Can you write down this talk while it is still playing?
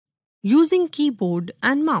Using keyboard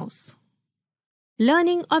and mouse.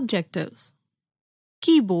 Learning objectives.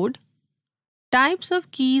 Keyboard. Types of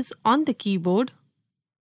keys on the keyboard.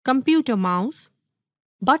 Computer mouse.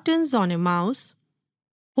 Buttons on a mouse.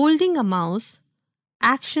 Holding a mouse.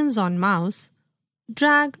 Actions on mouse.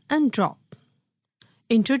 Drag and drop.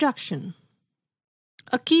 Introduction.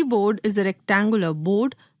 A keyboard is a rectangular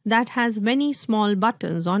board that has many small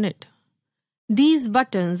buttons on it. These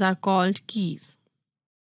buttons are called keys.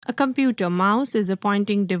 A computer mouse is a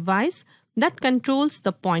pointing device that controls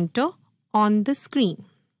the pointer on the screen.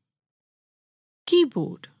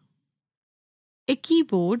 Keyboard. A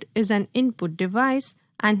keyboard is an input device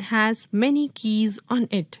and has many keys on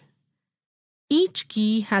it. Each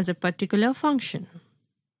key has a particular function.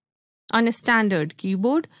 On a standard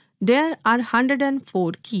keyboard, there are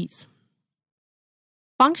 104 keys.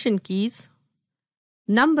 Function keys,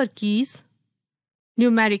 number keys,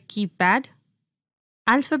 numeric keypad,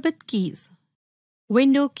 alphabet keys,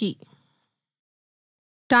 window key.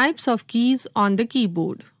 Types of keys on the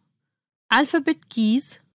keyboard. Alphabet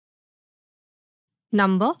keys,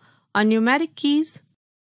 number or numeric keys,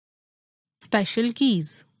 special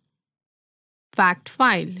keys. Fact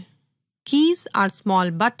file. Keys are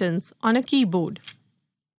small buttons on a keyboard.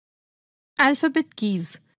 Alphabet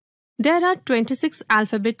keys. There are 26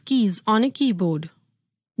 alphabet keys on a keyboard.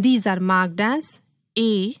 These are marked as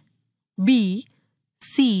A, B,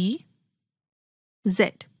 C,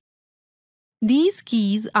 Z. These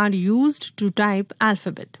keys are used to type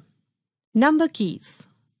alphabet. Number keys.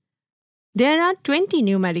 There are 20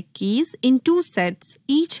 numeric keys in two sets,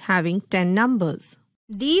 each having 10 numbers.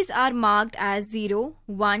 These are marked as 0,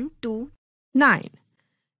 1, 2, 9.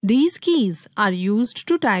 These keys are used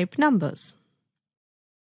to type numbers.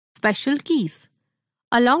 Special keys.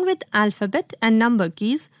 Along with alphabet and number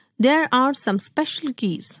keys, there are some special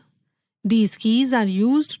keys. These keys are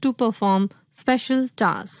used to perform special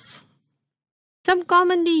tasks. Some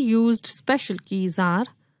commonly used special keys are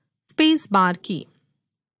spacebar key.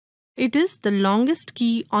 It is the longest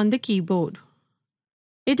key on the keyboard.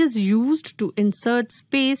 It is used to insert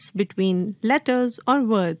space between letters or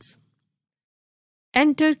words.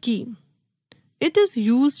 Enter key. It is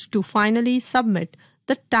used to finally submit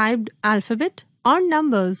the typed alphabet or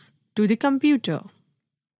numbers to the computer.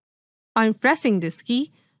 On pressing this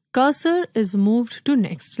key, cursor is moved to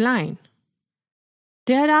next line.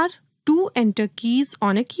 There are two enter keys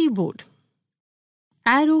on a keyboard.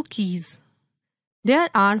 Arrow keys. There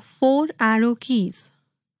are 4 arrow keys.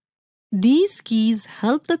 These keys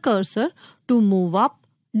help the cursor to move up,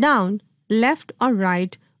 down, left or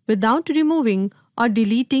right without removing or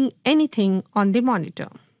deleting anything on the monitor.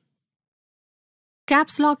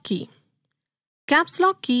 Caps lock key. Caps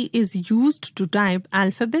lock key is used to type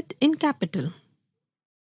alphabet in capital.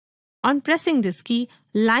 On pressing this key,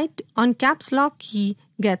 light on caps lock key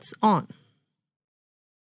gets on.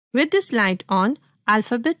 With this light on,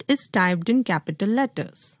 alphabet is typed in capital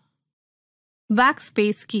letters.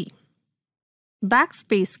 Backspace key.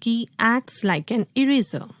 Backspace key acts like an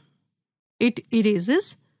eraser. It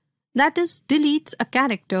erases, that is, deletes a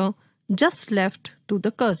character just left to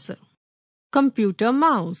the cursor. Computer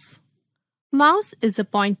mouse. Mouse is a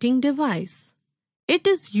pointing device. It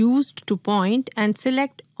is used to point and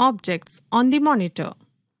select objects on the monitor.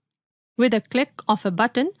 With a click of a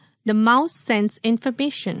button, the mouse sends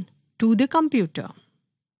information to the computer.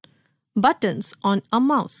 Buttons on a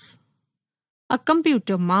mouse. A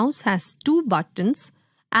computer mouse has 2 buttons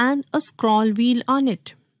and a scroll wheel on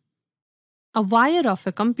it. A wire of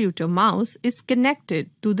a computer mouse is connected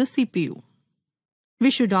to the CPU. We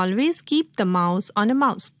should always keep the mouse on a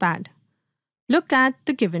mouse pad. Look at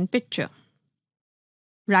the given picture.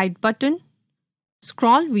 Right button,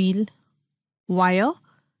 scroll wheel, wire,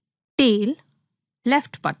 tail,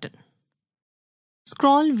 left button.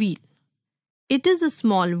 Scroll wheel. It is a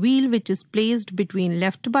small wheel which is placed between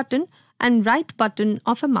left button and right button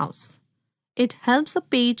of a mouse. It helps a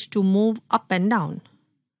page to move up and down.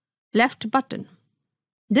 Left button.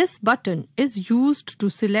 This button is used to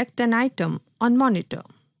select an item on monitor.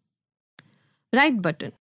 Right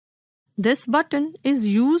button. This button is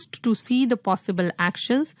used to see the possible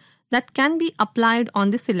actions that can be applied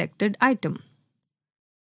on the selected item.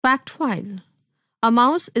 Fact file. A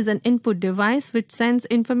mouse is an input device which sends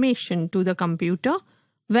information to the computer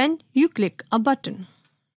when you click a button.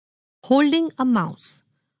 Holding a mouse.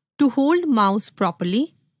 To hold mouse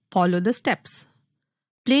properly, follow the steps.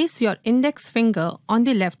 Place your index finger on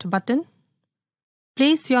the left button.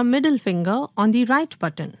 Place your middle finger on the right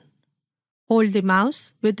button. Hold the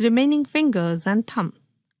mouse with remaining fingers and thumb.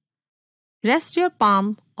 Rest your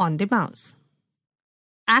palm on the mouse.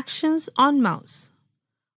 Actions on mouse.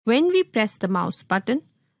 When we press the mouse button,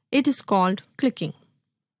 it is called clicking.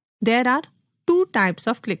 There are two types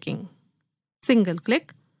of clicking: single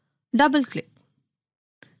click, double click.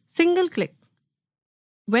 Single click.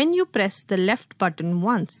 When you press the left button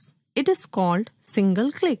once, it is called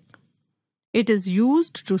single click. It is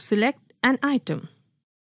used to select an item.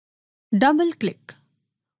 Double click.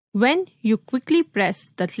 When you quickly press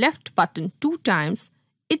the left button 2 times,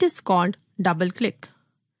 it is called double click.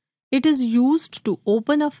 It is used to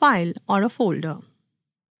open a file or a folder.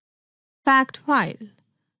 Fact file.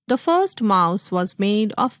 The first mouse was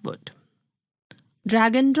made of wood.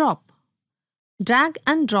 Drag and drop. Drag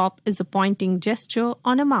and drop is a pointing gesture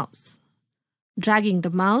on a mouse. Dragging the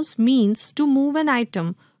mouse means to move an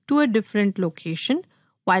item to a different location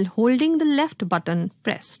while holding the left button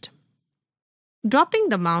pressed. Dropping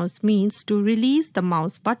the mouse means to release the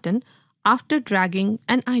mouse button after dragging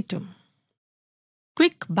an item.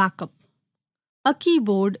 Quick backup. A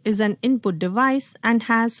keyboard is an input device and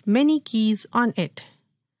has many keys on it.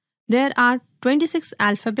 There are 26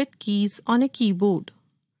 alphabet keys on a keyboard.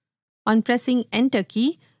 On pressing Enter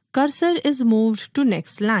key, cursor is moved to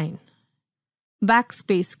next line.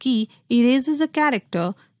 Backspace key erases a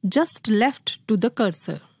character just left to the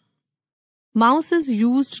cursor. Mouse is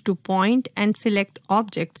used to point and select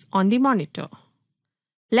objects on the monitor.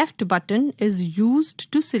 Left button is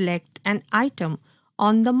used to select an item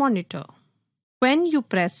on the monitor. When you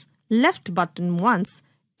press left button once,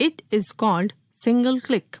 it is called single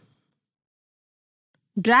click.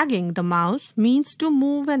 Dragging the mouse means to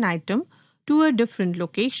move an item to a different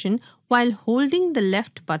location while holding the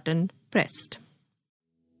left button pressed.